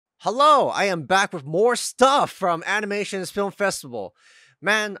Hello, I am back with more stuff from Animations Film Festival.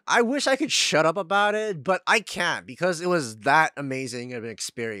 Man, I wish I could shut up about it, but I can't because it was that amazing of an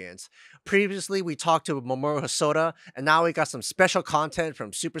experience. Previously, we talked to Mamoru Hosoda, and now we got some special content from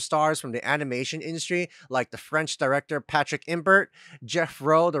superstars from the animation industry, like the French director Patrick Imbert, Jeff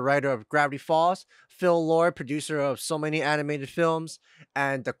Rowe, the writer of Gravity Falls, Phil Lord, producer of so many animated films,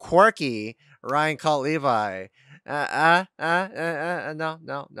 and the quirky Ryan Colt Levy. No.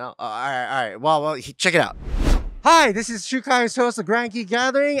 All right. Check it out. Hi, this is Shukai's host of Grand Geek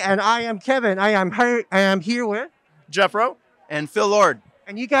Gathering, and I am Kevin. I am here with, Jeff Rowe. And Phil Lord.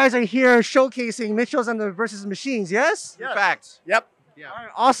 and you guys are here showcasing Mitchells and the versus Machines. Yes. Yes. Facts. Yep. Yeah. All right,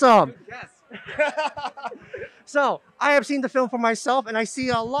 awesome. Yes. So I have seen the film for myself, and I see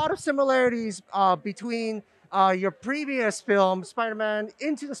a lot of similarities between your previous film, Spider-Man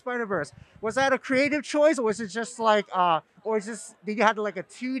Into the Spider-Verse. Was that a creative choice, or was it just like, did you have like a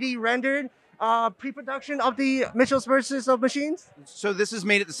 2D rendered pre-production of the Mitchells versus of Machines? So this is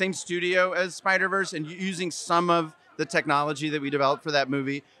made at the same studio as Spider-Verse and using some of the technology that we developed for that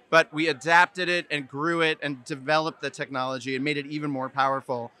movie, but we adapted it and grew it and developed the technology and made it even more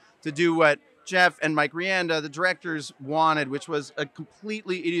powerful to do what Jeff and Mike Rianda, the directors, wanted, which was a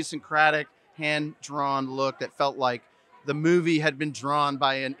completely idiosyncratic, hand-drawn look that felt like the movie had been drawn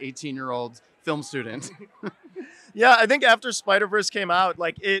by an 18-year-old film student. Yeah, I think after Spider-Verse came out,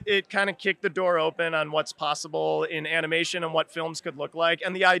 like it kind of kicked the door open on what's possible in animation and what films could look like.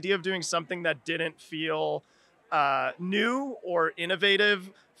 And the idea of doing something that didn't feel new or innovative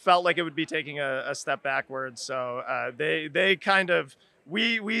felt like it would be taking a step backwards. So they kind of,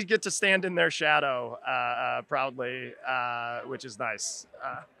 we get to stand in their shadow proudly, which is nice.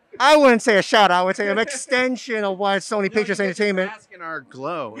 I wouldn't say a shout out. I would say an extension of what Sony Pictures Entertainment. Bask in our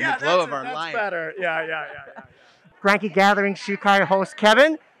glow, in Yeah, the glow of our that's light. better. Yeah. Grand Geek Gathering Shukai host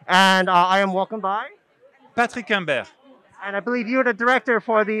Kevin, and I am welcomed by. Patrick Imbert. And I believe you're the director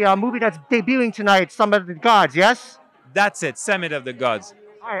for the movie that's debuting tonight, Summit of the Gods, yes? That's it, Summit of the Gods.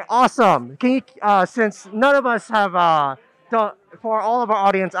 All right, awesome. Can you, since none of us have done, for all of our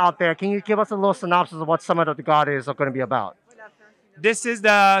audience out there, can you give us a little synopsis of what Summit of the God is going to be about? This is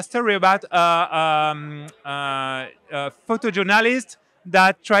the story about a photojournalist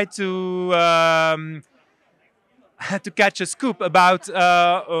that tried to catch a scoop about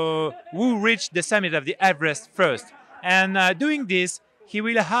who reached the summit of the Everest first. And doing this, he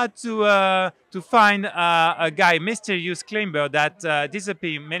will have to find a guy, mysterious climber that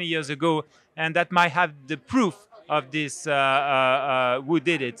disappeared many years ago, and that might have the proof of this who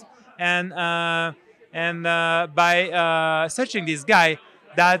did it. And by searching this guy,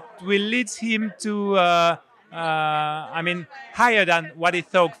 that will lead him to, higher than what he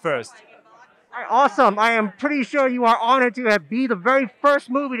thought first. All right, awesome. I am pretty sure you are honored to be the very first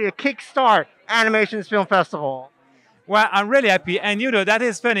movie to kickstart Animations Film Festival. Well, I'm really happy. And that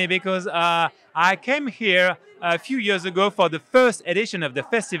is funny because I came here a few years ago for the first edition of the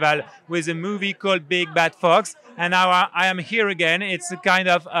festival with a movie called Big Bad Fox. And now I am here again. It's a kind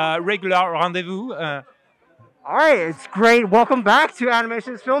of regular rendezvous. All right, it's great. Welcome back to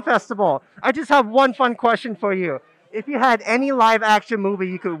Animations Film Festival. I just have one fun question for you. If you had any live action movie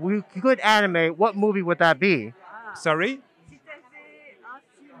you could animate, what movie would that be? Sorry? Si tu avais un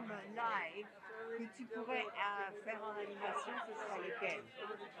film live que tu pourrais faire en animation, ce serait lequel?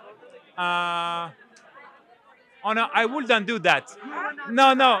 Oh no, I wouldn't do that.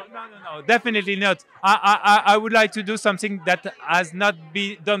 No, definitely not. I would like to do something that has not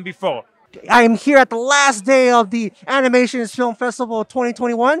been done before. I am here at the last day of the Animations Film Festival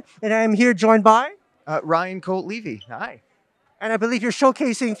 2021, and I am here joined by... Ryan Colt Levy. Hi. And I believe you're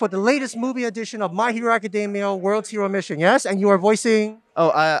showcasing for the latest movie edition of My Hero Academia World's Hero Mission, yes? And you are voicing...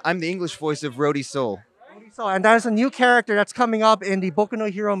 Oh, I'm the English voice of Rhodey Soul. And that is a new character that's coming up in the Boku no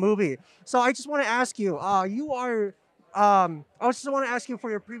Hero movie. So I just want to ask you, I just want to ask you for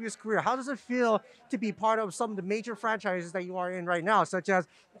your previous career, how does it feel to be part of some of the major franchises that you are in right now, such as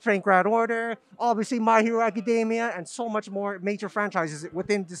Frank Grad Order, obviously My Hero Academia, and so much more major franchises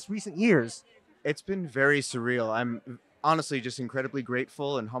within this recent years? It's been very surreal. I'm honestly just incredibly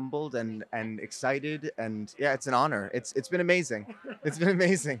grateful and humbled and excited. And yeah, it's an honor. It's been amazing. It's been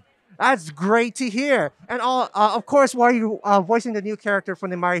amazing. That's great to hear. And of course, while you voicing the new character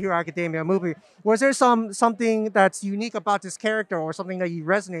from the My Hero Academia movie, was there something that's unique about this character, or something that you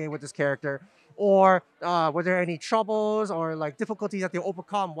resonated with this character, or were there any troubles or like difficulties that they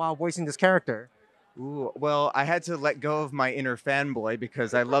overcome while voicing this character? Ooh, well, I had to let go of my inner fanboy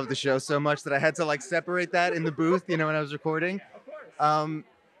because I love the show so much that I had to like separate that in the booth, when I was recording.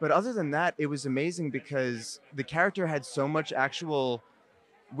 But other than that, it was amazing because the character had so much actual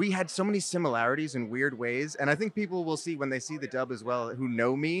we had so many similarities in weird ways, and I think people will see when they see the dub as well, who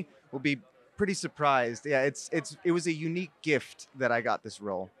know me, will be pretty surprised. Yeah, it was a unique gift that I got this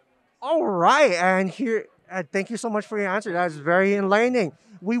role. All right, and here, thank you so much for your answer. That was very enlightening.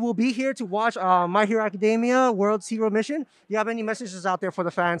 We will be here to watch My Hero Academia World's Hero Mission. Do you have any messages out there for the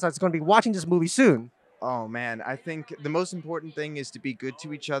fans that's going to be watching this movie soon? Oh man, I think the most important thing is to be good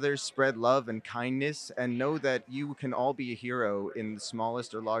to each other, spread love and kindness, and know that you can all be a hero in the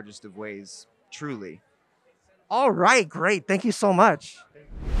smallest or largest of ways, truly. All right, great. Thank you so much.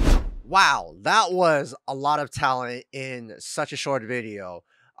 Wow, that was a lot of talent in such a short video.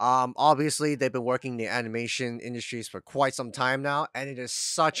 Obviously, they've been working in the animation industries for quite some time now, and it is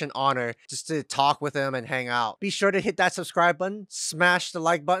such an honor just to talk with them and hang out. Be sure to hit that subscribe button, smash the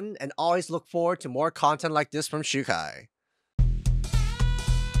like button, and always look forward to more content like this from Shukai.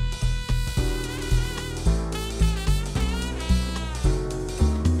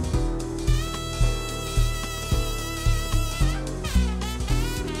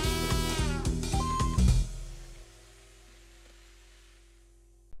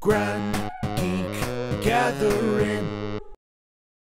 Grand Geek Gathering.